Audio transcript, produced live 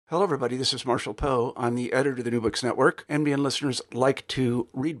Hello, everybody. This is Marshall Poe. I'm the editor of the New Books Network. NBN listeners like to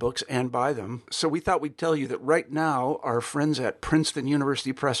read books and buy them. So we thought we'd tell you that right now, our friends at Princeton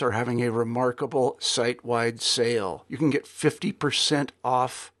University Press are having a remarkable site-wide sale. You can get 50%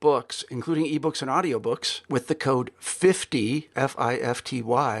 off books, including ebooks and audiobooks, with the code 50,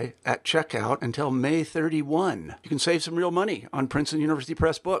 F-I-F-T-Y, at checkout until May 31. You can save some real money on Princeton University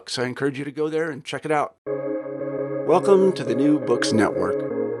Press books. I encourage you to go there and check it out. Welcome to the New Books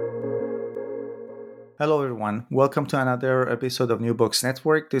Network. Hello, everyone. Welcome to another episode of New Books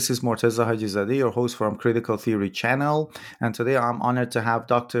Network. This is Morteza Hajizadeh, your host from Critical Theory Channel. And today I'm honored to have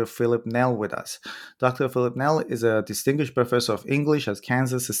Dr. Philip Nell with us. Dr. Philip Nell is a distinguished professor of English at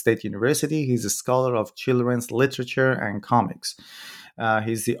Kansas State University. He's a scholar of children's literature and comics.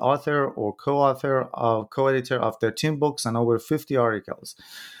 He's the author or co-editor of 13 books and over 50 articles.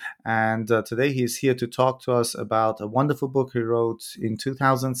 And today he's here to talk to us about a wonderful book he wrote in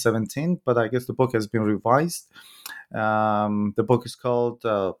 2017, but I guess the book has been revised. The book is called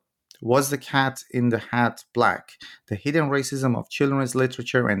Was the Cat in the Hat Black? The Hidden Racism of Children's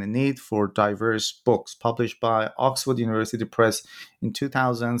Literature and the Need for Diverse Books, published by Oxford University Press in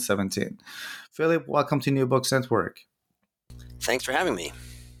 2017. Philip, welcome to New Books Network. Thanks for having me.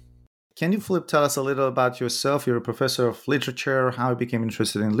 Can you, Philip, tell us a little about yourself? You're a professor of literature, how you became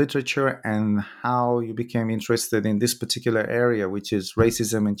interested in literature, and how you became interested in this particular area, which is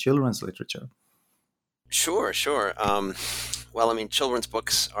racism in children's literature. Sure. Children's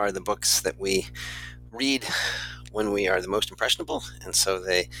books are the books that we read when we are the most impressionable, and so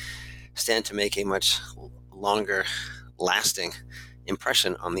they stand to make a much longer lasting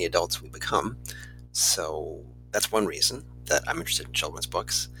impression on the adults we become. So that's one reason that I'm interested in children's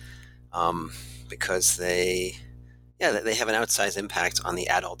books. Because they have an outsized impact on the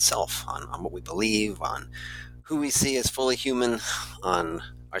adult self, on what we believe, on who we see as fully human, on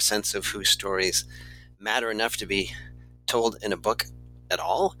our sense of whose stories matter enough to be told in a book at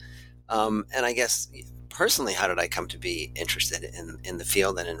all. And I guess, personally, how did I come to be interested in the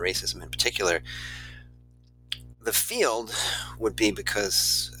field and in racism in particular? The field would be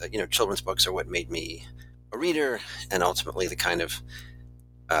because, children's books are what made me a reader and ultimately the kind of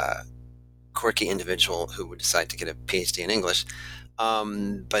quirky individual who would decide to get a PhD in English.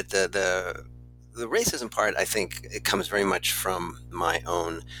 But the racism part, I think, it comes very much from my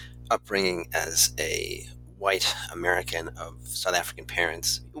own upbringing as a white American of South African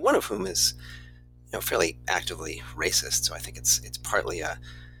parents, one of whom is, fairly actively racist. So I think it's partly a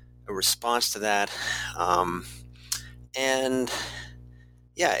response to that.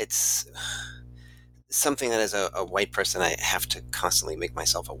 It's something that as a white person I have to constantly make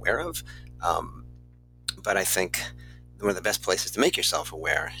myself aware of. But I think one of the best places to make yourself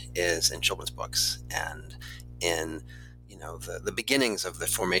aware is in children's books and in, the beginnings of the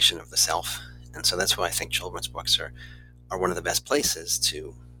formation of the self. And so that's why I think children's books are one of the best places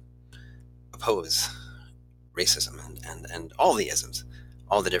to oppose racism and all the isms,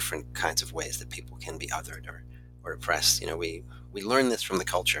 all the different kinds of ways that people can be othered or oppressed. We learn this from the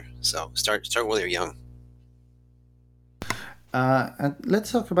culture. So start while you're young. And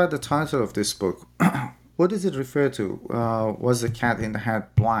let's talk about the title of this book. What does it refer to? Was the cat in the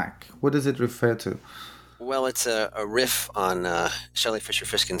hat black? What does it refer to? Well, it's a riff on Shelley Fisher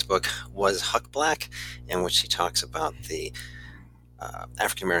Fiskin's book, Was Huck Black?, in which she talks about the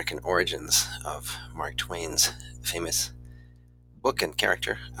African-American origins of Mark Twain's famous book and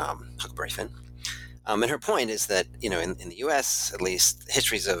character, Huckleberry Finn. And her point is that, in the U.S., at least,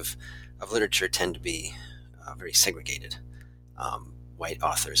 histories of literature tend to be very segregated. White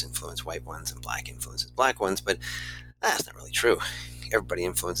authors influence white ones and black influences black ones, but that's not really true. Everybody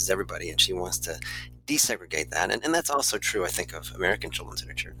influences everybody, and she wants to desegregate that. And that's also true, I think, of American children's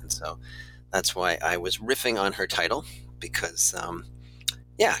literature. And so that's why I was riffing on her title, because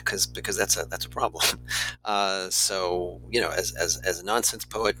that's a problem. So, as a nonsense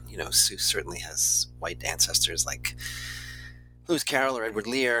poet, Sue certainly has white ancestors like Lewis Carroll or Edward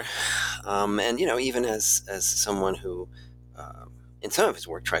Lear. And, even as someone who, in some of his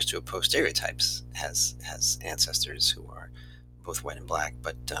work, tries to oppose stereotypes, has ancestors who are both white and black.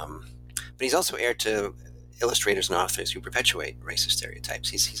 But he's also heir to illustrators and authors who perpetuate racist stereotypes.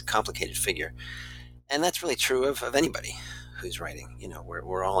 He's a complicated figure. And that's really true of anybody who's writing.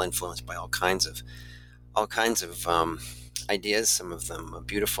 We're all influenced by all kinds of ideas, some of them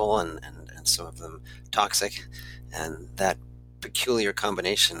beautiful and some of them toxic. And that peculiar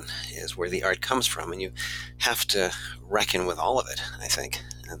combination is where the art comes from, and you have to reckon with all of it, I think.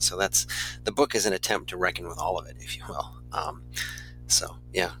 And so the book is an attempt to reckon with all of it, if you will. So,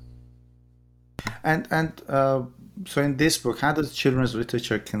 yeah. And So in this book, how does children's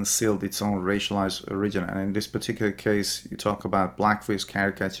literature conceal its own racialized origin? And in this particular case, you talk about blackface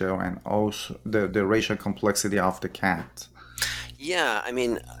caricature and also the racial complexity of the cat. Yeah, I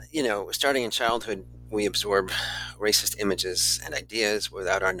mean, starting in childhood, we absorb racist images and ideas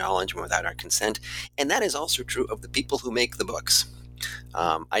without our knowledge and without our consent. And that is also true of the people who make the books.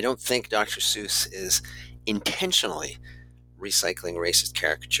 I don't think Dr. Seuss is intentionally recycling racist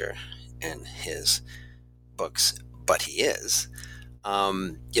caricature in his books, but he is,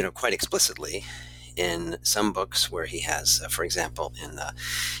 quite explicitly in some books where he has, for example, in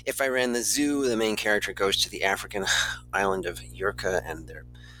If I Ran the Zoo, the main character goes to the African island of Yurka, and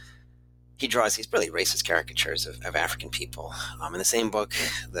he draws these really racist caricatures of African people. In the same book,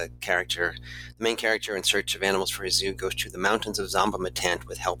 the main character in search of animals for his zoo goes to the mountains of Zomba-Matant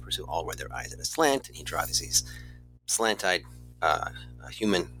with helpers who all wear their eyes at a slant, and he draws these slant-eyed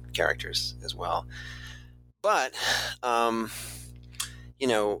human characters as well. But,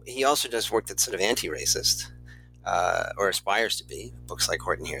 he also does work that's sort of anti-racist, or aspires to be. Books like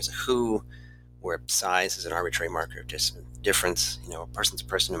Horton Hears a Who, where size is an arbitrary marker of difference, a person's a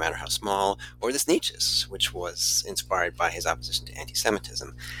person no matter how small, or The Sneetches, which was inspired by his opposition to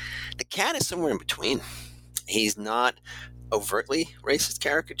anti-Semitism. The cat is somewhere in between. He's not overtly racist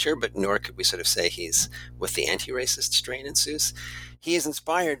caricature, but nor could we sort of say he's with the anti-racist strain in Seuss. He is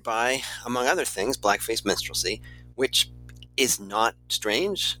inspired by, among other things, blackface minstrelsy, which is not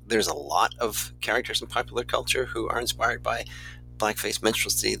strange. There's a lot of characters in popular culture who are inspired by blackface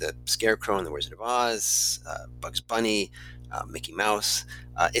minstrelsy: the Scarecrow in The Wizard of Oz, Bugs Bunny, Mickey Mouse.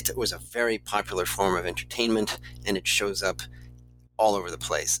 It was a very popular form of entertainment, and it shows up all over the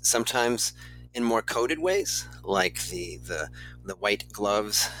place. Sometimes in more coded ways, like the white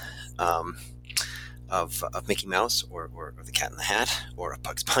gloves of Mickey Mouse, or the Cat in the Hat, or of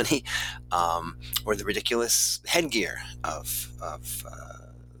Bugs Bunny, or the ridiculous headgear of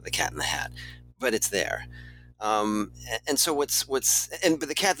the Cat in the Hat. But it's there. And so but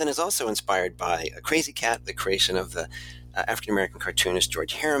the cat then is also inspired by A Crazy Cat, the creation of the African-American cartoonist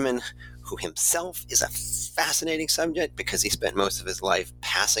George Harriman, who himself is a fascinating subject because he spent most of his life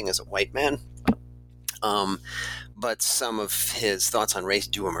passing as a white man. But some of his thoughts on race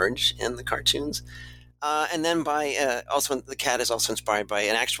do emerge in the cartoons. And then the cat is also inspired by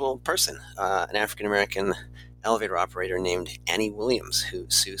an actual person, an African-American elevator operator named Annie Williams, who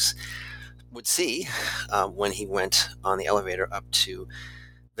Seuss would see when he went on the elevator up to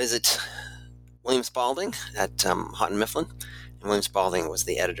visit William Spalding at Houghton Mifflin. And William Spalding was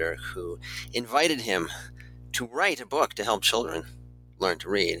the editor who invited him to write a book to help children learn to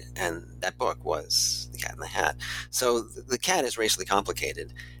read, and that book was The Cat in the Hat. So the cat is racially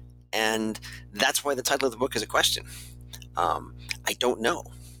complicated, and that's why the title of the book is a question. I don't know.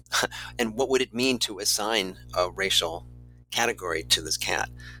 And what would it mean to assign a racial category to this cat?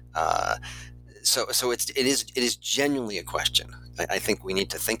 So it is genuinely a question. I think we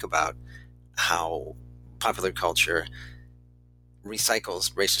need to think about how popular culture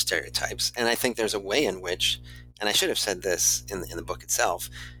recycles racial stereotypes, and I think there's a way in which, and I should have said this in the book itself,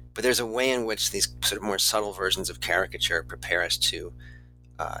 but there's a way in which these sort of more subtle versions of caricature prepare us to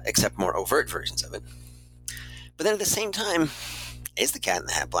accept more overt versions of it. But then at the same time, is the Cat in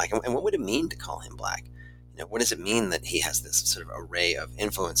the Hat black, and what would it mean to call him black? What does it mean that he has this sort of array of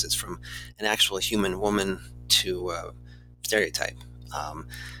influences, from an actual human woman to stereotype?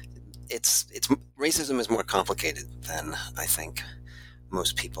 It's racism is more complicated than I think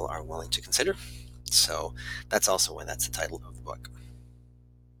most people are willing to consider. So that's also why that's the title of the book.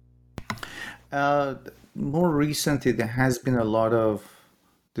 More recently, there has been a lot of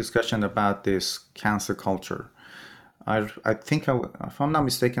discussion about this cancel culture. I think, if I'm not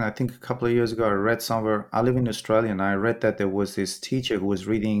mistaken, I think a couple of years ago I read somewhere, I live in Australia, and I read that there was this teacher who was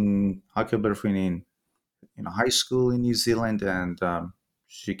reading Huckleberry Finn in high school in New Zealand, and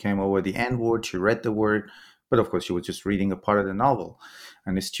she came over the N-word, she read the word, but of course she was just reading a part of the novel.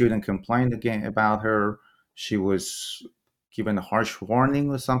 And the student complained again about her. She was given a harsh warning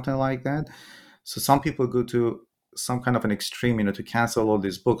or something like that. So some people go to some kind of an extreme, to cancel all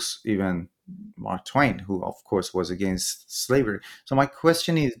these books, even Mark Twain, who of course was against slavery. So my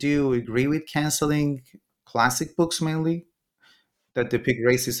question is, do you agree with canceling classic books mainly that depict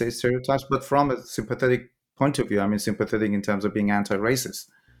racist stereotypes, but from a sympathetic point of view? I mean, sympathetic in terms of being anti-racist.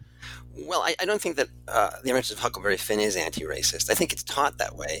 Well, I don't think that The Adventures of Huckleberry Finn is anti-racist. I think it's taught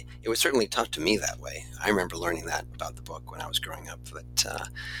that way. It was certainly taught to me that way. I remember learning that about the book when I was growing up, that,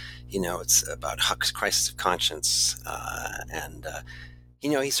 it's about Huck's crisis of conscience, and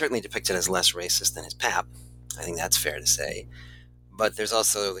he's certainly depicted as less racist than his pap. I think that's fair to say. But there's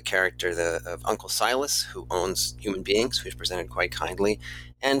also the character of Uncle Silas, who owns human beings, who's presented quite kindly.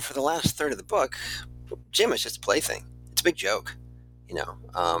 And for the last third of the book, Jim is just a plaything. It's a big joke,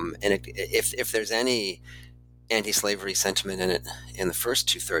 and if there's any anti-slavery sentiment in it, in the first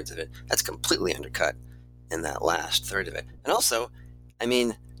 2/3 of it, that's completely undercut in that last third of it. And also, I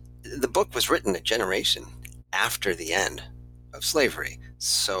mean, the book was written a generation after the end of slavery,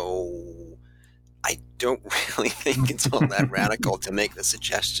 so I don't really think it's all that radical to make the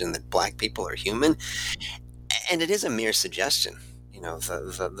suggestion that black people are human. And it is a mere suggestion,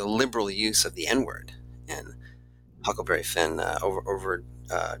 the liberal use of the N-word in Huckleberry Finn over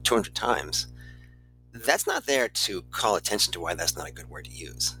 200 times. That's not there to call attention to why that's not a good word to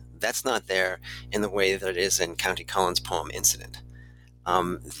use. That's not there in the way that it is in County Collins' poem Incident.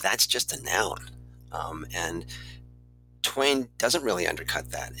 That's just a noun. And Twain doesn't really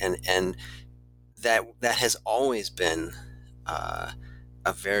undercut that. And that has always been a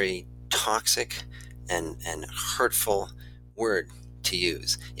very toxic and hurtful word to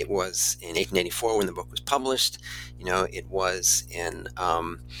use. It was in 1884 when the book was published. It was in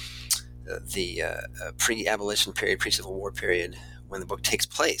the pre-abolition period, pre-Civil War period, when the book takes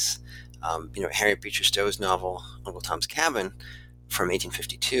place. Harriet Beecher Stowe's novel, Uncle Tom's Cabin, from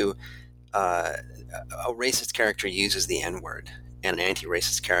 1852, a racist character uses the N-word, and an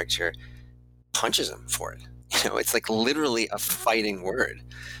anti-racist character punches him for it. It's like literally a fighting word.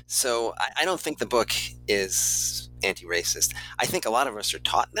 So I don't think the book is anti-racist. I think a lot of us are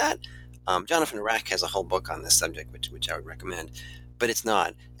taught that. Jonathan Rack has a whole book on this subject, which I would recommend, but it's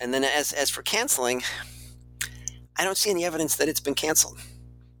not. And then as for canceling, I don't see any evidence that it's been canceled.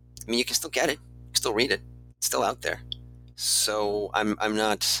 I mean, you can still get it, you can still read it, it's still out there. So I'm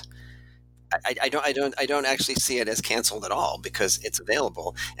not. I don't actually see it as canceled at all, because it's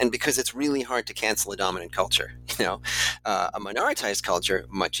available and because it's really hard to cancel a dominant culture. A minoritized culture,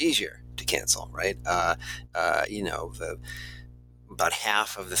 much easier to cancel, right? About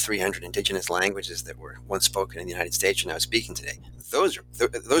half of the 300 indigenous languages that were once spoken in the United States are now speaking today. Those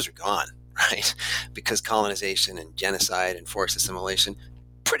are gone, right? Because colonization and genocide and forced assimilation,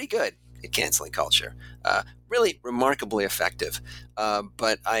 pretty good at canceling culture. Really remarkably effective.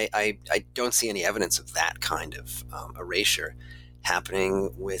 But I don't see any evidence of that kind of erasure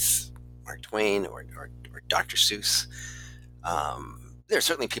happening with Mark Twain or Dr. Seuss. There are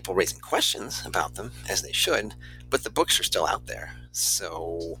certainly people raising questions about them, as they should, but the books are still out there.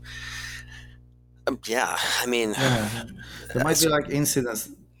 So, I mean... Yeah. There might be like incidents,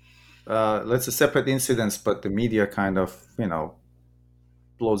 let's say separate incidents, but the media kind of,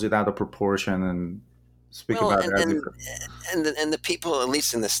 blows it out of proportion and speak about it as if... And the people, at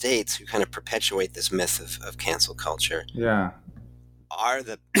least in the States, who kind of perpetuate this myth of cancel culture, are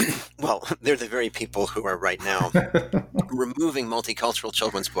they're the very people who are right now removing multicultural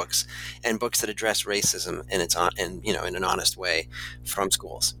children's books and books that address racism in an honest way from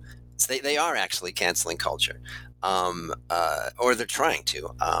schools. So they are actually canceling culture, or they're trying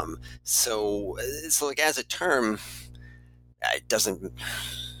to. So like as a term, it doesn't.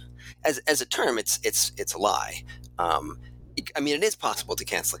 As a term, it's a lie. I mean, it is possible to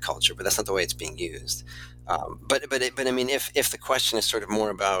cancel a culture, but that's not the way it's being used. But I mean, if the question is sort of more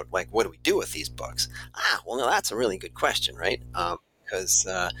about like, what do we do with these books? Well, no, that's a really good question, right? Because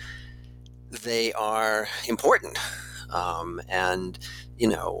they are important, and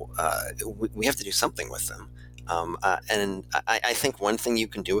we have to do something with them. And I think one thing you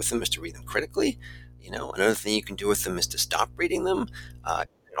can do with them is to read them critically. Another thing you can do with them is to stop reading them. You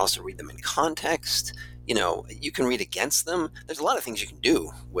can also read them in context. You can read against them. There's a lot of things you can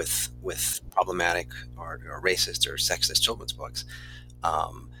do with problematic or racist or sexist children's books.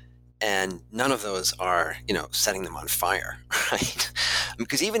 And none of those are, setting them on fire, right?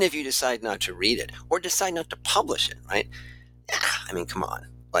 Because even if you decide not to read it or decide not to publish it, right? I mean, come on.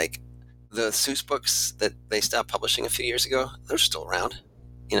 Like the Seuss books that they stopped publishing a few years ago, they're still around,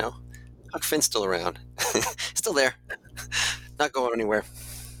 Huck Finn's still around, still there, not going anywhere.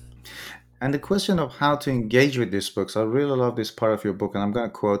 And the question of how to engage with these books, I really love this part of your book, and I'm going to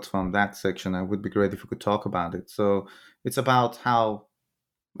quote from that section. It would be great if we could talk about it. So it's about how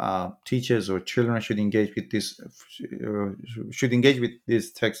teachers or children should engage with this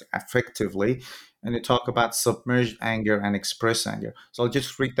text effectively, and you talk about submerged anger and express anger. So I'll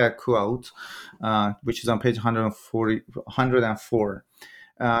just read that quote, which is on page 104.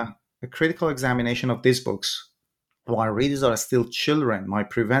 A critical examination of these books, while readers are still children,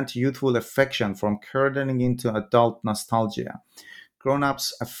 might prevent youthful affection from curdling into adult nostalgia.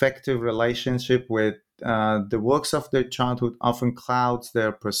 Grown-ups' affective relationship with the works of their childhood often clouds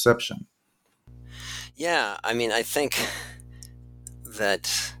their perception. Yeah, I mean, I think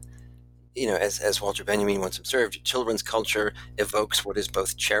that, as Walter Benjamin once observed, children's culture evokes what is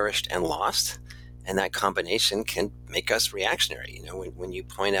both cherished and lost, and that combination can make us reactionary. When you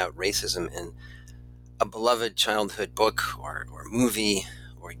point out racism in a beloved childhood book or movie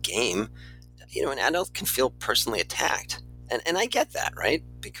or game, an adult can feel personally attacked. And I get that, right?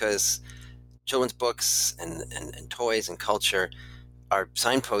 Because children's books and toys and culture are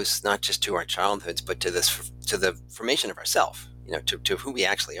signposts not just to our childhoods, but to the formation of ourselves, to who we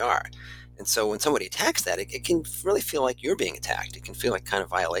actually are. And so when somebody attacks that, it can really feel like you're being attacked. It can feel like kind of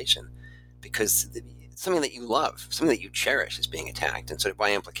violation, because something that you love, something that you cherish is being attacked. And so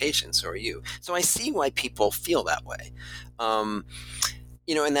by implication, so are you. So I see why people feel that way. And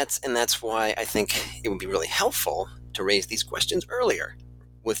that's why I think it would be really helpful to raise these questions earlier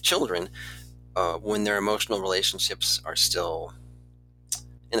with children, when their emotional relationships are still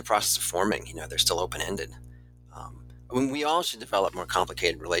in the process of forming. They're still open-ended. We all should develop more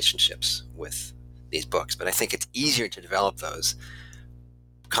complicated relationships with these books, but I think it's easier to develop those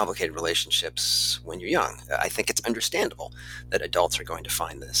complicated relationships when you're young. I think it's understandable that adults are going to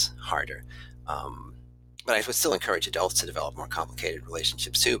find this harder. But I would still encourage adults to develop more complicated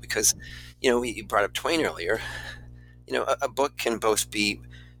relationships too, because, you brought up Twain earlier. A book can both be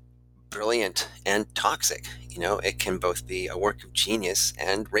brilliant and toxic. It can both be a work of genius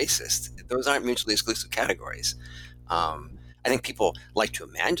and racist. Those aren't mutually exclusive categories. I think people like to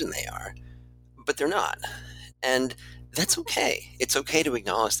imagine they are, but they're not. And that's okay. It's okay to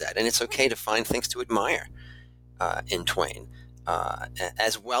acknowledge that. And it's okay to find things to admire in Twain,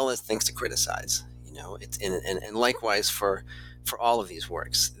 as well as things to criticize. And likewise for all of these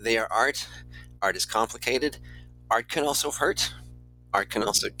works. They are art. Art is complicated. Art can also hurt. Art can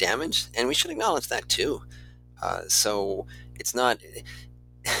also damage. And we should acknowledge that too. So it's not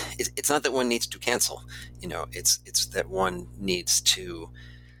that one needs to cancel. It's that one needs to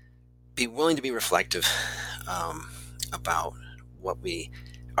be willing to be reflective about what we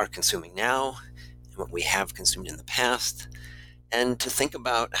are consuming now and what we have consumed in the past, and to think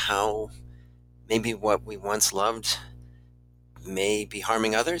about how maybe what we once loved may be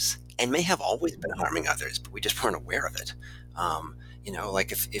harming others and may have always been harming others, but we just weren't aware of it.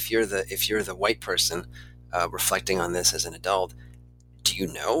 Like if you're the white person reflecting on this as an adult, do you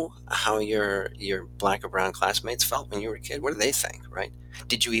know how your black or brown classmates felt when you were a kid? What do they think, right?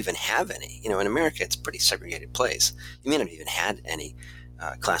 Did you even have any? In America, it's a pretty segregated place. You may not have even had any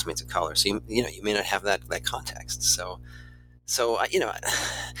classmates of color, so you may not have that context. So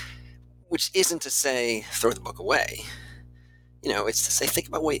which isn't to say throw the book away. It's to say think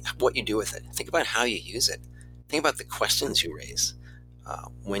about what you do with it. Think about how you use it. Think about the questions you raise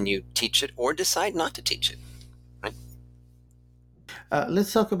when you teach it or decide not to teach it. Right?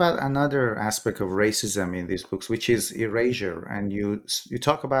 Let's talk about another aspect of racism in these books, which is erasure. And you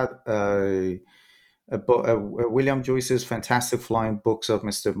talk about William Joyce's fantastic flying books of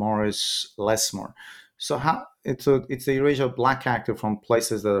Mr. Morris Lesmore. So how it's the erasure of black character from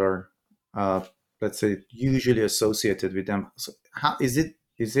places that are, let's say, usually associated with them. So how is it?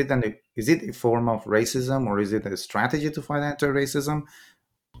 Is it a form of racism, or is it a strategy to fight anti-racism?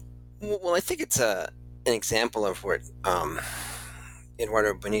 Well, I think it's an example of what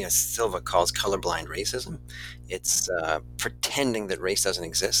Eduardo Bonilla Silva calls colorblind racism. It's pretending that race doesn't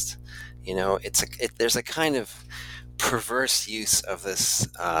exist. There's a kind of perverse use of this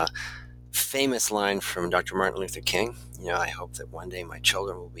famous line from Dr. Martin Luther King. I hope that one day my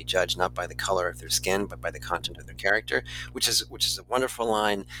children will be judged not by the color of their skin, but by the content of their character, which is a wonderful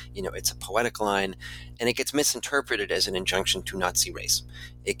line. It's a poetic line, and it gets misinterpreted as an injunction to not see race.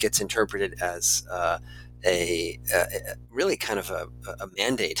 It gets interpreted as a really kind of a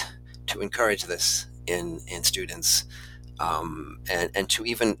mandate to encourage this in students, and to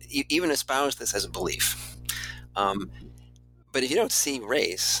even espouse this as a belief. But if you don't see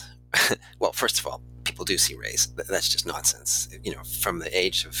race, well, first of all, people do see race. That's just nonsense. From the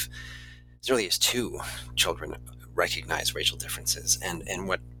age of as early as 2, children recognize racial differences and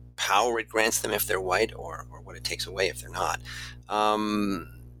what power it grants them if they're white, or what it takes away if they're not.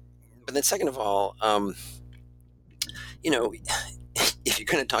 But then second of all, if you're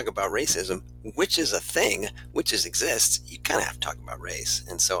going to talk about racism, which is a thing, which exists, you kind of have to talk about race.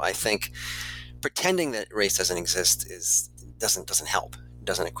 And so I think pretending that race doesn't exist doesn't help. It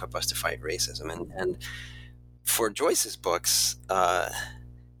doesn't equip us to fight racism. And for Joyce's books,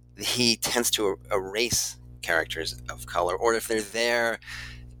 he tends to erase characters of color, or if they're there,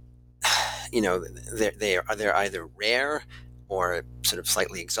 they're either rare or sort of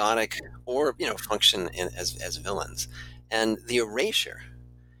slightly exotic, or function as villains. And the erasure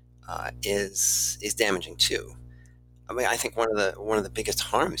is damaging too, I mean, I think one of the biggest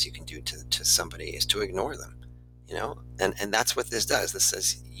harms you can do to somebody is to ignore them, and that's what this does. This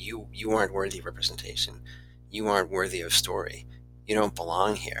says you aren't worthy of representation, you aren't worthy of story, you don't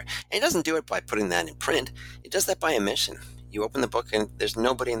belong here. And it doesn't do it by putting that in print. It does that by omission. You open the book and there's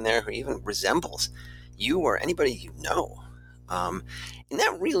nobody in there who even resembles you or anybody you know, and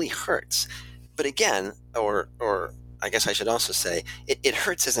that really hurts. But again, or I guess I should also say, it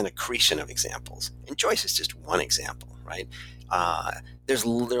hurts as an accretion of examples. And Joyce is just one example, right? There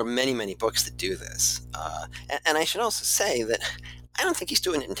are many, many books that do this. And I should also say that I don't think he's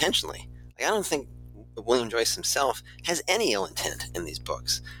doing it intentionally. Like, I don't think William Joyce himself has any ill intent in these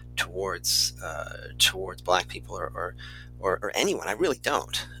books towards Black people or anyone. I really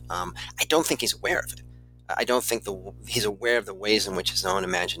don't. I don't think he's aware of it. I don't think he's aware of the ways in which his own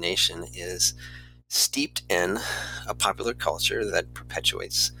imagination is steeped in a popular culture that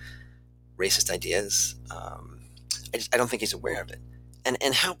perpetuates racist ideas. I don't think he's aware of it.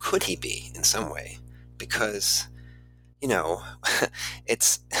 And how could he be in some way? Because,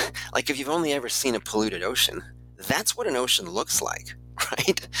 it's like if you've only ever seen a polluted ocean, that's what an ocean looks like,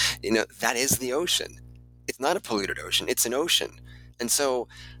 right? That is the ocean. It's not a polluted ocean, it's an ocean. And so,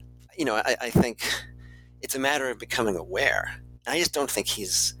 I think it's a matter of becoming aware. And I just don't think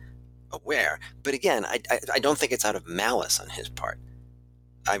he's aware. But again, I don't think it's out of malice on his part.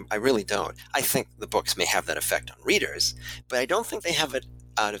 I really don't. I think the books may have that effect on readers, but I don't think they have it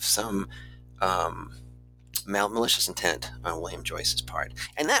out of some malicious intent on William Joyce's part.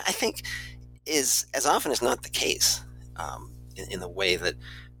 And that, I think, is as often as not the case in the way that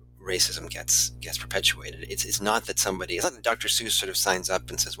racism gets perpetuated. It's not that it's not that Dr. Seuss sort of signs up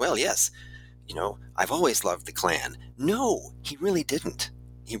and says, well, yes, I've always loved the Klan. No, he really didn't.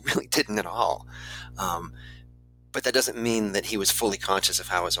 He really didn't at all. But that doesn't mean that he was fully conscious of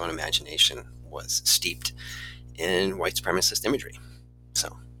how his own imagination was steeped in white supremacist imagery.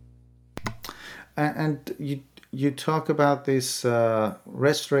 So, and you talk about this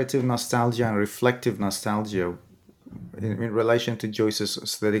restorative nostalgia and reflective nostalgia in relation to Joyce's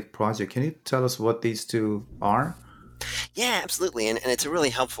aesthetic project. Can you tell us what these two are? Yeah, absolutely. And it's a really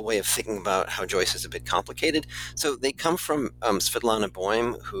helpful way of thinking about how Joyce is a bit complicated. So they come from Svetlana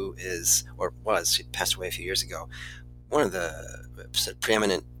Boym, who is, or was, she passed away a few years ago, one of the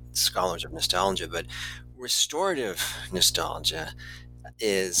preeminent scholars of nostalgia. But restorative nostalgia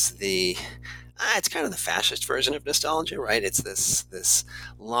is it's kind of the fascist version of nostalgia, right? It's this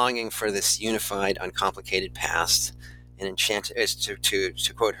longing for this unified, uncomplicated past, an enchanted,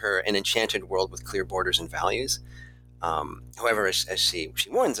 to quote her, an enchanted world with clear borders and values. However, as she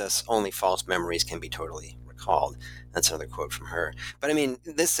warns us, only false memories can be totally recalled. That's another quote from her. But I mean,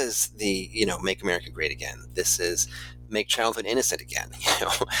 this is the, make America great again. This is make childhood innocent again.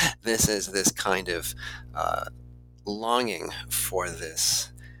 This is this kind of longing for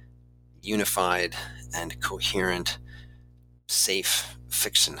this unified and coherent, safe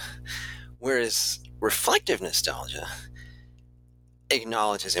fiction. Whereas reflective nostalgia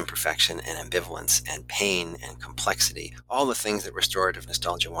acknowledges imperfection and ambivalence and pain and complexity, all the things that restorative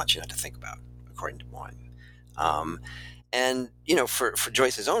nostalgia wants you not to think about, according to Boym. And, for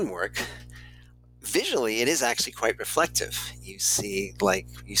Joyce's own work, visually, it is actually quite reflective. You see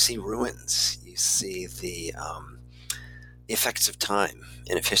ruins, you see the effects of time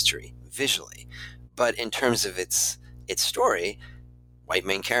and of history visually. But in terms of its story, white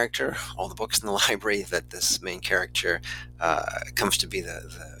main character, all the books in the library that this main character comes to be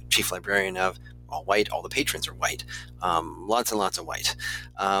the chief librarian of, all white, all the patrons are white, lots and lots of white.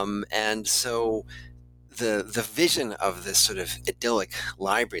 And so the vision of this sort of idyllic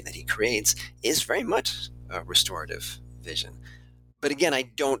library that he creates is very much a restorative vision. But again, I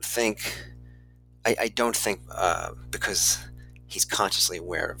don't think because he's consciously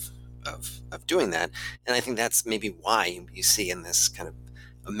aware of doing that. And I think that's maybe why you see in this kind of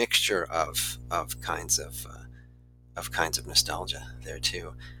a mixture of kinds of nostalgia there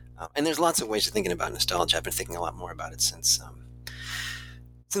too. And there's lots of ways of thinking about nostalgia. I've been thinking a lot more about it since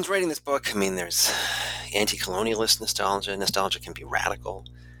writing this book. I mean, there's anti-colonialist nostalgia. Nostalgia can be radical,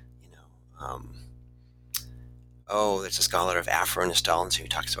 there's a scholar of Afro-nostalgia who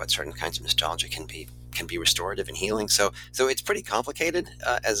talks about certain kinds of nostalgia can be restorative and healing. So it's pretty complicated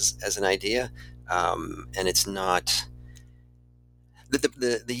as an idea, and it's not.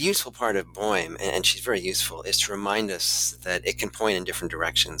 The useful part of Boym, and she's very useful, is to remind us that it can point in different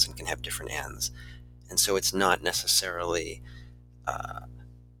directions and can have different ends, and so it's not necessarily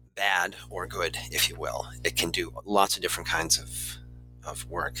bad or good, if you will. It can do lots of different kinds of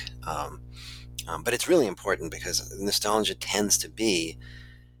work. But it's really important because nostalgia tends to be,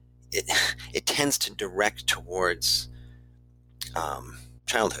 it tends to direct towards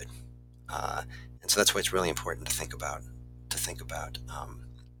childhood, and so that's why it's really important to think about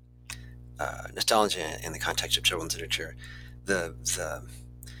nostalgia in the context of children's literature. The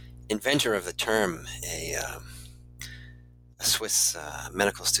inventor of the term, a Swiss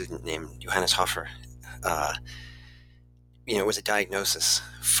medical student named Johannes Hofer, it was a diagnosis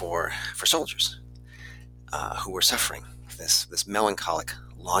for soldiers who were suffering this melancholic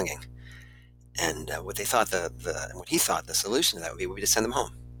longing, and what he thought the solution to that would be to send them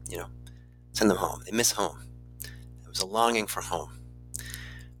home. Send them home. They miss home. It was a longing for home.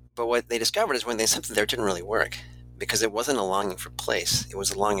 But what they discovered is when they something there didn't really work, because it wasn't a longing for place. It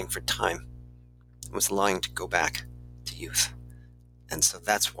was a longing for time. It was a longing to go back to youth. And so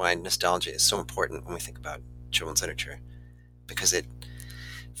that's why nostalgia is so important when we think about children's literature, because it,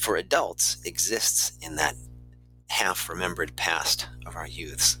 for adults, exists in that half-remembered past of our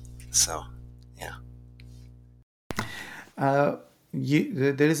youths. So, yeah.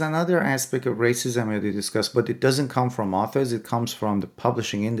 There is another aspect of racism that you discussed, but it doesn't come from authors. It comes from the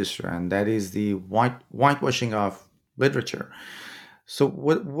publishing industry, and that is the whitewashing of literature. So,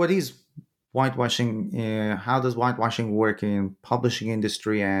 what is whitewashing? How does whitewashing work in publishing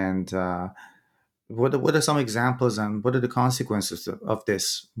industry, and what are some examples, and what are the consequences of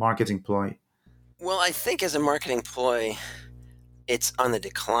this marketing ploy? Well, I think as a marketing ploy, it's on the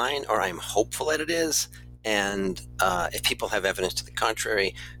decline, or I'm hopeful that it is. And if people have evidence to the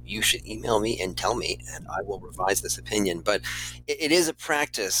contrary, you should email me and tell me, and I will revise this opinion. But it is a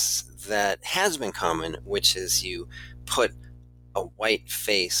practice that has been common, which is you put a white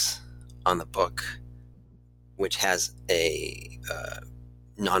face on the book, which has a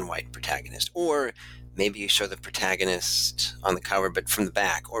non-white protagonist. Or maybe you show the protagonist on the cover, but from the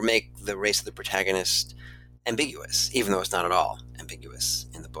back, or make the race of the protagonist ambiguous, even though it's not at all ambiguous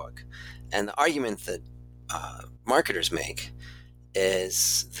in the book. And the argument that marketers make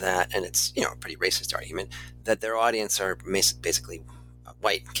is that, and it's a pretty racist argument, that their audience are basically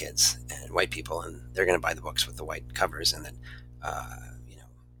white kids and white people, and they're going to buy the books with the white covers, and that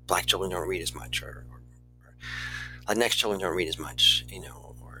black children don't read as much, or Latinx children don't read as much,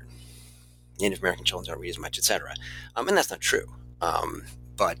 or Native American children don't read as much, etc. And that's not true.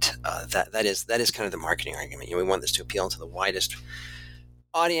 But that is kind of the marketing argument. We want this to appeal to the widest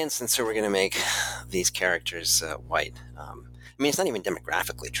audience, and so we're going to make these characters white. It's not even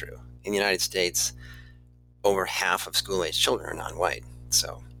demographically true. In the United States, over half of school-age children are non-white.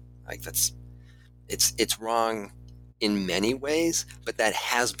 So, it's wrong in many ways, but that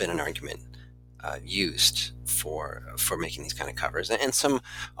has been an argument used for making these kind of covers. And some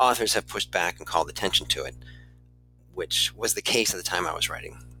authors have pushed back and called attention to it, which was the case at the time I was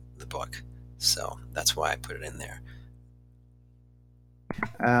writing the book. So that's why I put it in there.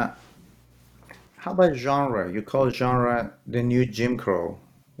 How about genre? You call genre the new Jim Crow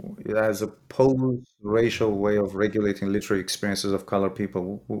as a post-racial way of regulating literary experiences of colored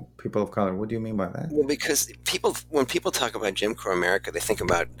people of color. What do you mean by that? Well, because when people talk about Jim Crow America, they think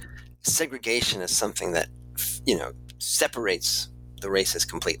about segregation as something that separates the races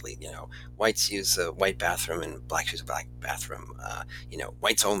completely. Whites use a white bathroom and blacks use a black bathroom.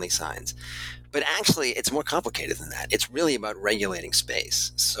 Whites only signs. But actually, it's more complicated than that. It's really about regulating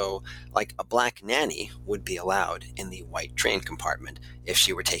space. So, like, a black nanny would be allowed in the white train compartment if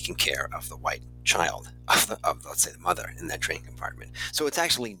she were taking care of the white child of let's say, the mother in that train compartment. So it's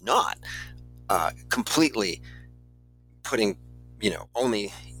actually not completely putting,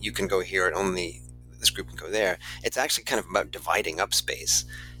 only you can go here and only this group can go there. It's actually kind of about dividing up space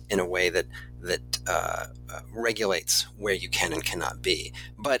in a way that regulates where you can and cannot be,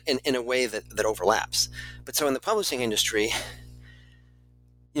 but in a way that overlaps. But so in the publishing industry,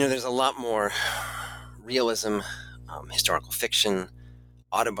 there's a lot more realism, historical fiction,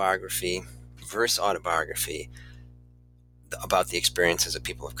 autobiography, verse autobiography about the experiences of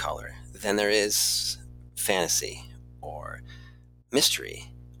people of color than there is fantasy or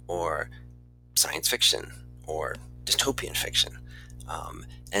mystery or science fiction or dystopian fiction.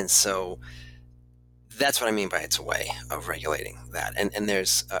 And so that's what I mean by it's a way of regulating that. And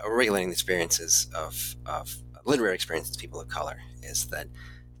there's regulating the experiences of literary experiences of people of color is that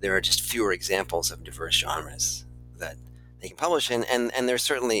there are just fewer examples of diverse genres that they can publish in. And there's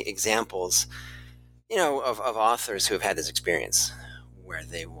certainly examples, of authors who have had this experience where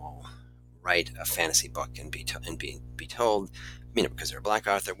they will write a fantasy book and be told, because they're a black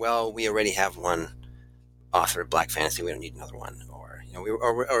author, well, we already have one author of black fantasy, we don't need another one.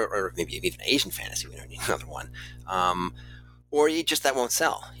 Or maybe even Asian fantasy, we don't need another one. Or that won't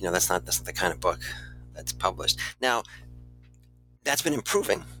sell. That's not the kind of book that's published. Now, that's been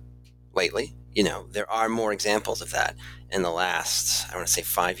improving lately. There are more examples of that in the last, I want to say,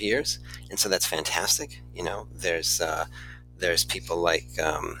 5 years, and so that's fantastic. There's people like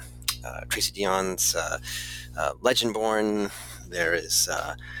Tracy Dion's Legendborn. There is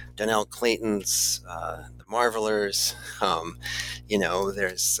Donnell Clayton's The Marvelers.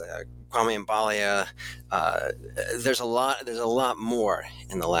 There's Kwame Mbalia. There's a lot more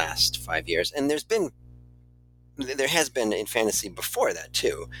in the last 5 years, and there has been in fantasy before that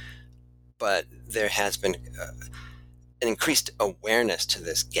too, but there has been an increased awareness to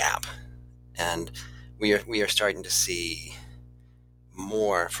this gap, and we are starting to see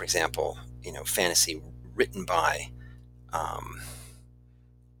more, for example, fantasy written by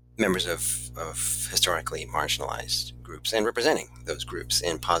members of historically marginalized groups and representing those groups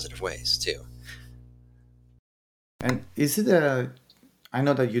in positive ways too. And is it I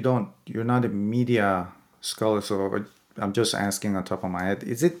know that you're not a media scholar, so I'm just asking on top of my head.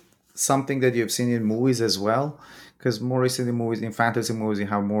 Is it something that you've seen in movies as well? Because more recently, in fantasy movies, you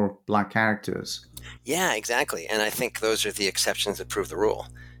have more black characters. Yeah, exactly. And I think those are the exceptions that prove the rule.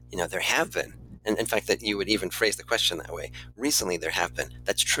 There have been, and in fact, that you would even phrase the question that way. Recently, there have been.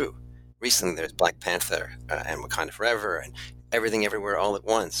 That's true. Recently, there's Black Panther and Wakanda Forever and Everything Everywhere All at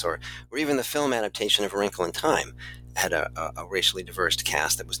Once, or even the film adaptation of A Wrinkle in Time had a racially diverse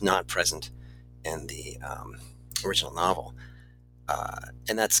cast that was not present in the original novel.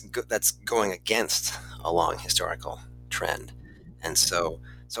 And that's going against a long historical trend. And so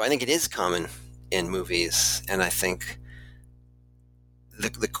I think it is common in movies, and I think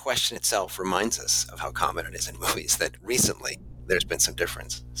the question itself reminds us of how common it is in movies that recently there's been some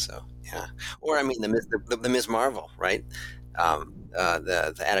difference. So yeah, or I mean the Ms. Marvel, right?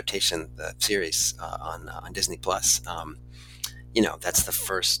 The adaptation, the series on Disney Plus. That's the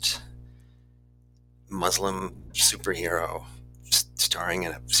first Muslim superhero starring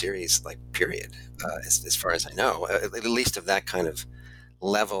in a series, like, period, as far as I know, at least of that kind of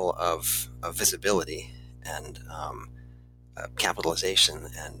level of visibility and capitalization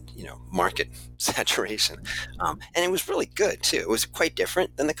and market saturation, and it was really good too. It was quite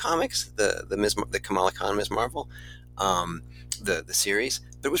different than the comics, the Kamala Khan Ms. Marvel, the series,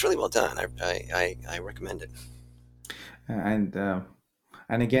 but it was really well done. I recommend it. And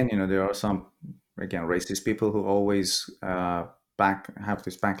again, there are some, again, racist people who always have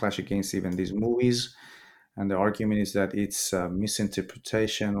this backlash against even these movies, and the argument is that it's a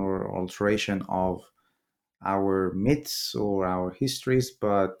misinterpretation or alteration of our myths or our histories.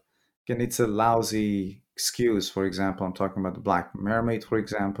 But again, it's a lousy excuse. For example, I'm talking about the Black Mermaid, for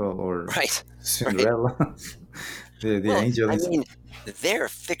example, or Right. Cinderella. the angel. I mean, they're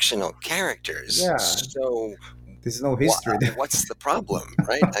fictional characters. Yeah. So there's no history. What's the problem,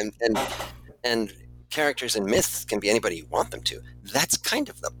 right? and characters in myths can be anybody you want them to. That's kind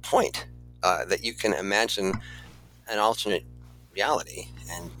of the point, that you can imagine an alternate reality,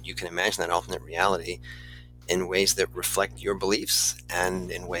 and you can imagine that alternate reality in ways that reflect your beliefs and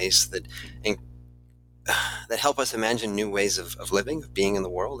in ways that help us imagine new ways of living, of being in the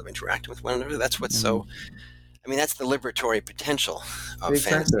world, of interacting with one another. That's what's so... I mean, that's the liberatory potential of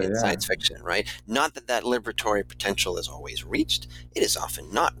fantasy and science fiction, right? Not that liberatory potential is always reached. It is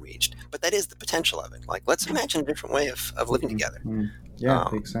often not reached, but that is the potential of it. Like, let's imagine a different way of living together. Yeah,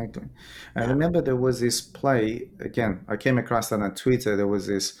 exactly. I remember there was this play, again, I came across that on Twitter. There was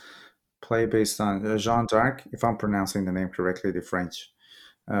this play based on Jeanne d'Arc, if I'm pronouncing the name correctly, the French.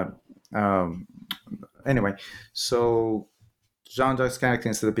 Anyway, so Jeanne d'Arc's character,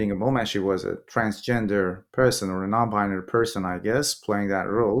 instead of being a woman, she was a transgender person or a non-binary person, I guess, playing that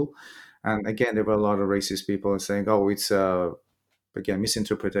role. And again, there were a lot of racist people saying, oh, it's again,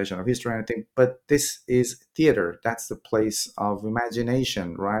 misinterpretation of history and everything. But this is theater. That's the place of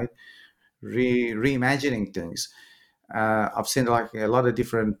imagination, right? Reimagining things. I've seen like a lot of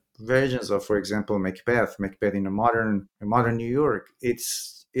different versions of, for example, Macbeth in a modern New York. It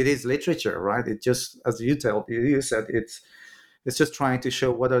is literature, right? It just, as you said, it's just trying to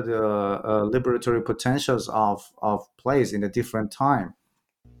show what are the liberatory potentials of plays in a different time.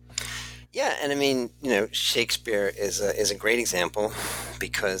 Yeah, and I mean, Shakespeare is a great example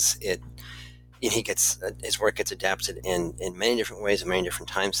because his work gets adapted in many different ways, in many different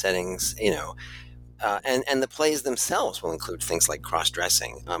time settings. And the plays themselves will include things like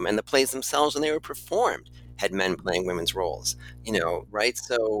cross-dressing, and the plays themselves, when they were performed, had men playing women's roles. Right?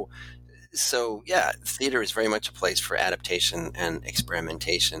 So yeah, theater is very much a place for adaptation and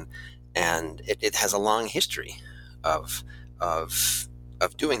experimentation, and it has a long history of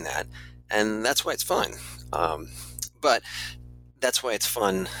doing that, and that's why it's fun. But that's why it's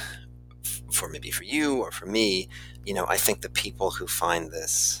fun for maybe for you or for me. I think the people who find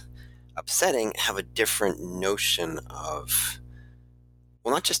this upsetting, have a different notion of,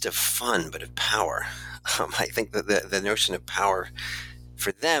 well, not just of fun, but of power. I think that the notion of power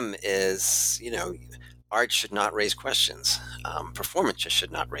for them is, art should not raise questions. Performance just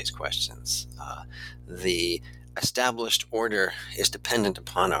should not raise questions. The established order is dependent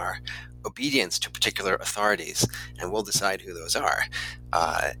upon our obedience to particular authorities, and we'll decide who those are.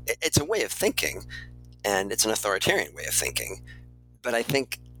 It's a way of thinking, and it's an authoritarian way of thinking. But I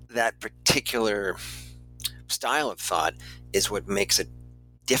think that particular style of thought is what makes it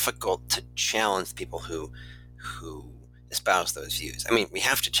difficult to challenge people who espouse those views. I mean, we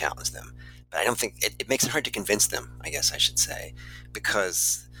have to challenge them, but I don't think it makes it hard to convince them, I guess I should say,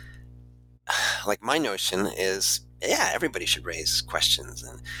 because like my notion is, yeah, everybody should raise questions,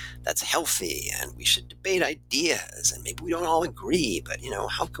 and that's healthy, and we should debate ideas, and maybe we don't all agree, but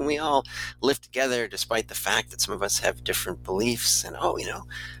how can we all live together despite the fact that some of us have different beliefs? And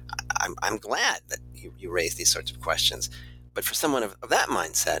I'm glad that you raise these sorts of questions. But for someone of that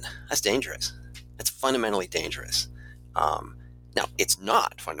mindset, that's dangerous. That's fundamentally dangerous. Now, it's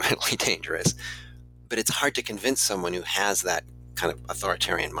not fundamentally dangerous, but it's hard to convince someone who has that kind of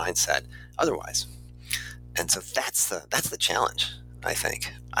authoritarian mindset otherwise. And so that's the challenge, I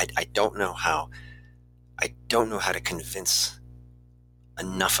think. I don't know how to convince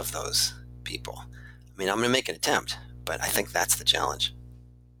enough of those people. I mean, I'm going to make an attempt, but I think that's the challenge.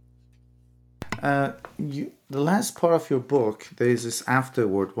 The last part of your book, there is this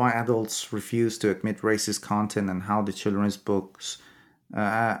afterword: why adults refuse to admit racist content and how the children's books,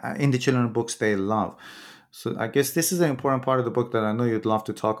 in the children's books they love. So I guess this is an important part of the book that I know you'd love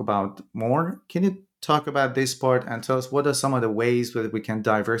to talk about more. Can you talk about this part and tell us what are some of the ways that we can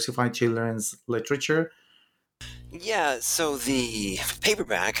diversify children's literature? Yeah, so the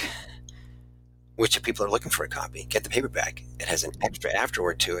paperback, which if people are looking for a copy, get the paperback. It has an extra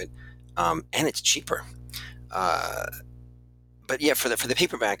afterword to it, and it's cheaper. But yeah, for the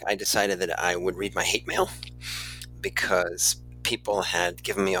paperback, I decided that I would read my hate mail because people had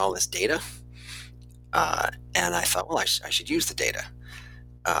given me all this data, and I thought, well, I should use the data.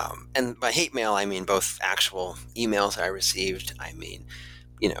 And by hate mail, I mean both actual emails I received. I mean,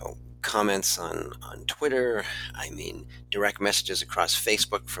 comments on Twitter. I mean, direct messages across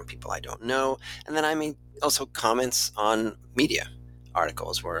Facebook from people I don't know. And then I mean also comments on media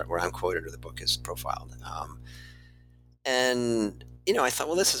articles where I'm quoted or the book is profiled. And I thought,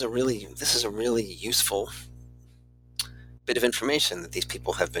 well, this is a really useful bit of information that these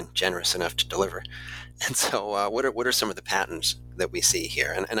people have been generous enough to deliver. And so what are some of the patterns that we see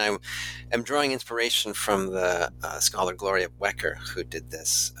here? And I'm drawing inspiration from the scholar Gloria Wecker, who did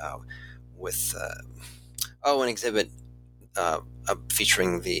this with an exhibit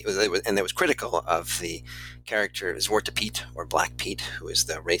featuring and that was critical of the character Zwarte Piet, or Black Pete, who is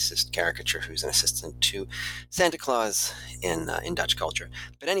the racist caricature who's an assistant to Santa Claus in Dutch culture.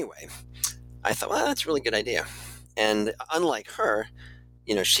 But anyway, I thought, well, that's a really good idea. And unlike her,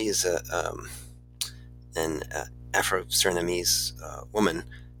 she's an Afro-Surinamese woman.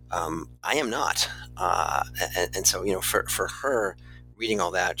 I am not. And so, for her, reading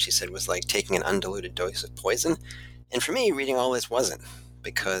all that, she said, was like taking an undiluted dose of poison. And for me, reading all this wasn't,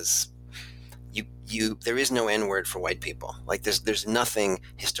 because there is no N-word for white people. Like there's nothing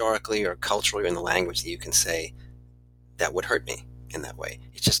historically or culturally in the language that you can say that would hurt me in that way.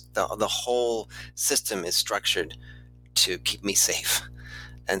 It's just the whole system is structured to keep me safe.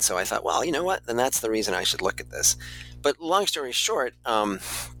 And so I thought, well, you know what? Then that's the reason I should look at this. But long story short,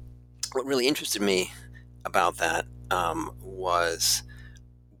 what really interested me about that was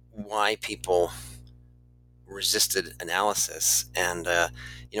why people resisted analysis. And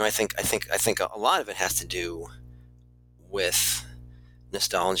I think a lot of it has to do with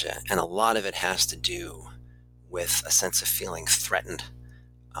nostalgia, and a lot of it has to do with a sense of feeling threatened,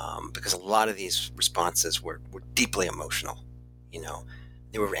 because a lot of these responses were deeply emotional.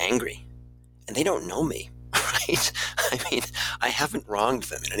 They were angry, and they don't know me, right? I mean, I haven't wronged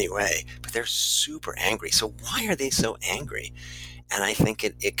them in any way, but they're super angry. So why are they so angry? And I think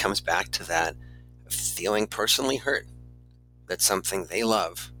it comes back to that feeling personally hurt that something they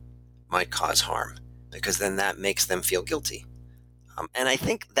love might cause harm, because then that makes them feel guilty. And I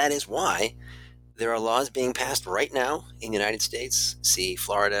think that is why there are laws being passed right now in the United States, see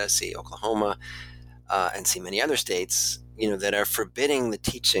Florida, see Oklahoma, and see many other states, that are forbidding the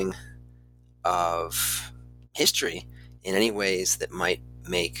teaching of history in any ways that might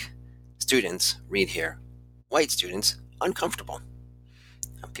make students, read here, white students, uncomfortable.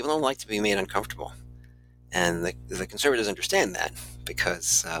 People don't like to be made uncomfortable. And the conservatives understand that,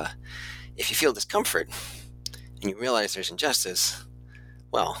 because if you feel discomfort and you realize there's injustice,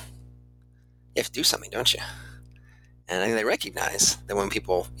 well, you have to do something, don't you? And I think they recognize that when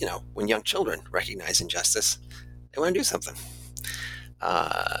people, when young children recognize injustice, they want to do something.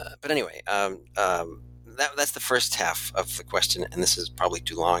 But anyway, that's the first half of the question, and this is probably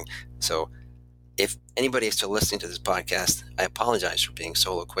too long. So if anybody is still listening to this podcast, I apologize for being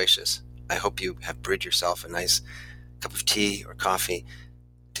so loquacious. I hope you have brewed yourself a nice cup of tea or coffee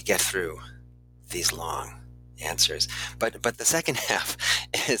to get through these long answers. But the second half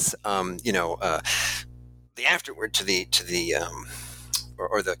is, the afterword to the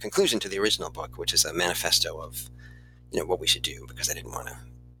or the conclusion to the original book, which is a manifesto of what we should do, because I didn't want to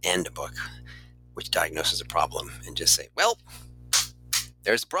end a book which diagnoses a problem and just say, well,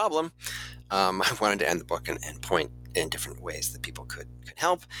 there's a problem. I wanted to end the book and point in different ways that people could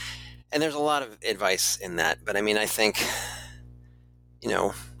help. And there's a lot of advice in that. But I mean, I think,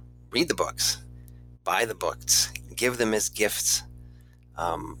 read the books, buy the books, give them as gifts.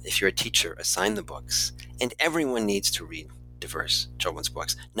 If you're a teacher, assign the books. And everyone needs to read diverse children's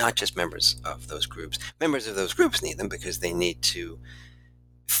books, not just members of those groups. Members of those groups need them because they need to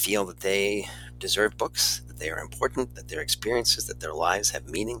feel that they deserve books, that they are important, that their experiences, that their lives have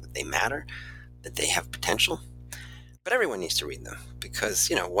meaning, that they matter, that they have potential. But everyone needs to read them because,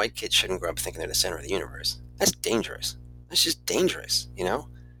 white kids shouldn't grow up thinking they're the center of the universe. That's dangerous. That's just dangerous,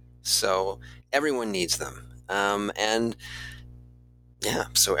 So everyone needs them.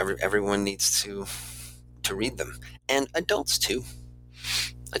 So everyone needs to read them. And adults too,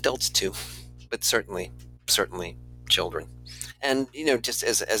 but certainly children. And, just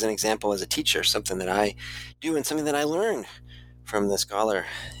as an example, as a teacher, something that I do and something that I learned from the scholar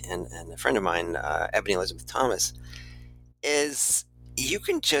and a friend of mine, Ebony Elizabeth Thomas, is you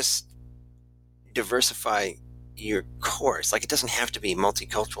can just diversify your course. Like, it doesn't have to be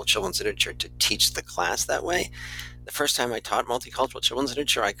multicultural children's literature to teach the class that way. The first time I taught multicultural children's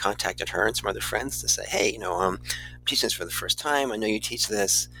literature, I contacted her and some other friends to say, hey, I'm teaching this for the first time. I know you teach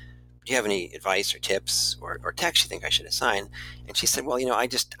this. Do you have any advice or tips or text you think I should assign? And she said, well,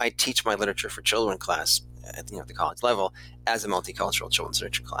 I teach my literature for children class at the college level as a multicultural children's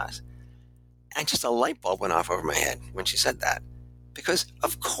literature class. And just a light bulb went off over my head when she said that. Because,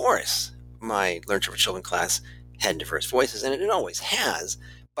 of course, my literature for children class had diverse voices, and it always has,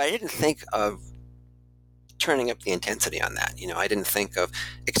 but I didn't think of turning up the intensity on that. I didn't think of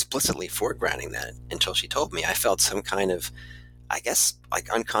explicitly foregrounding that until she told me. I felt some kind of, I guess, like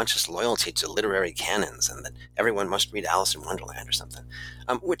unconscious loyalty to literary canons, and that everyone must read Alice in Wonderland or something,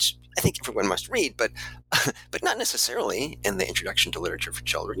 which I think everyone must read, but not necessarily in the introduction to literature for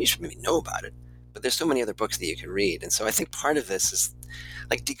children. You should maybe know about it, but there's so many other books that you could read. And so I think part of this is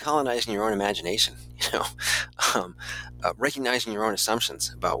like decolonizing your own imagination, recognizing your own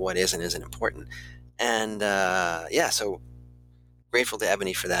assumptions about what is and isn't important. And so grateful to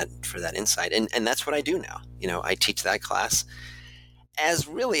Ebony for that insight. And that's what I do now. I teach that class as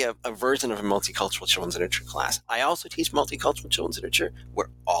really a version of a multicultural children's literature class. I also teach multicultural children's literature where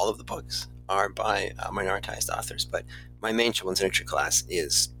all of the books are by minoritized authors. But my main children's literature class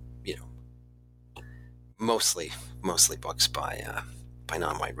is, mostly books by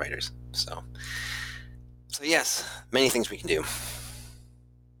non-white writers. So yes, many things we can do.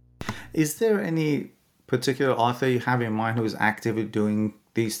 Is there any particular author you have in mind who is actively doing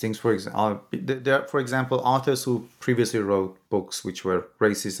these things? For example, authors who previously wrote books which were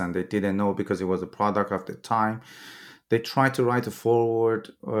racist and they didn't know because it was a product of the time. They tried to write a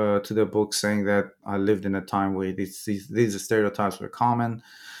foreword to the book saying that I lived in a time where these stereotypes were common.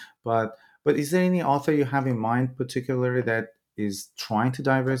 But is there any author you have in mind particularly that is trying to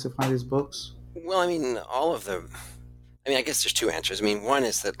diversify these books? Well, all of them. I guess there's two answers. One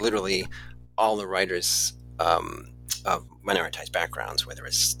is that literally all the writers of minoritized backgrounds, whether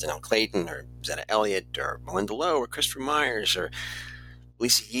it's Donnell Clayton or Zetta Elliott or Melinda Lowe or Christopher Myers or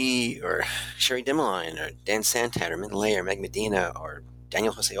Lisa Yee or Sherry Dimmeline or Dan Santat or Min Lay or Meg Medina or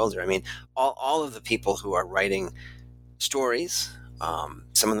Daniel Jose Older. All of the people who are writing stories,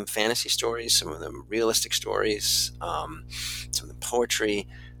 some of them fantasy stories, some of them realistic stories, some of them poetry,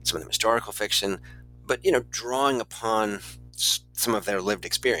 some of them historical fiction, but, drawing upon some of their lived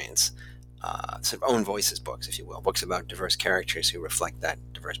experience, sort of own voices books, if you will, books about diverse characters who reflect that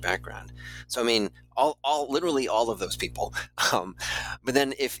diverse background. So, literally all of those people. But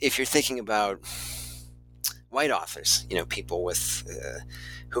then if you're thinking about white authors, people with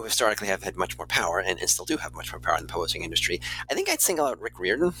who historically have had much more power and still do have much more power in the publishing industry, I think I'd single out Rick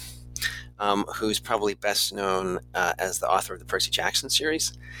Riordan, who's probably best known as the author of the Percy Jackson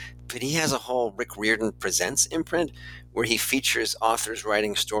series. But he has a whole Rick Riordan Presents imprint where he features authors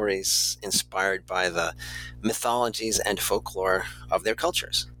writing stories inspired by the mythologies and folklore of their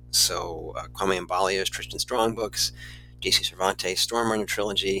cultures. So Kwame Mbalia's Tristan Strong books, J.C. Cervantes' Stormrunner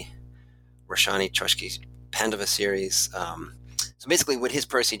trilogy, Roshani Chokski's Pandava series. So basically what his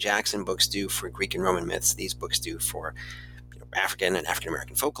Percy Jackson books do for Greek and Roman myths, these books do for African and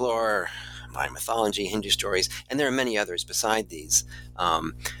African-American folklore, Mayan mythology, Hindu stories, and there are many others beside these.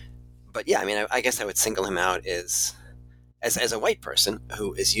 But yeah, I mean, I guess I would single him out as a white person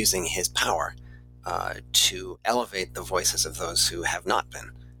who is using his power to elevate the voices of those who have not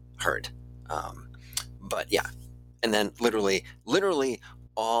been heard. But yeah, and then literally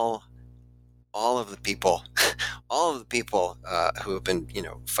all of the people, who have been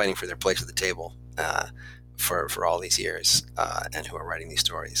fighting for their place at the table for all these years, and who are writing these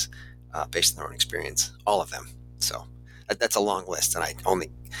stories based on their own experience, all of them. So that's a long list, and I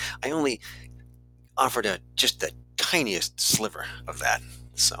only offered just the tiniest sliver of that.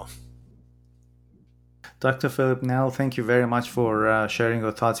 So, Dr. Philip Nell, thank you very much for sharing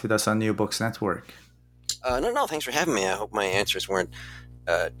your thoughts with us on New Books Network. No, thanks for having me. I hope my answers weren't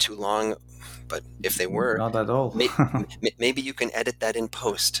too long, but if they were, not at all. maybe you can edit that in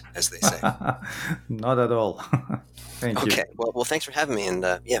post, as they say. Not at all. Thank you. Okay. Well, thanks for having me, and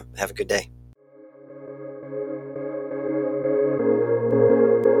have a good day.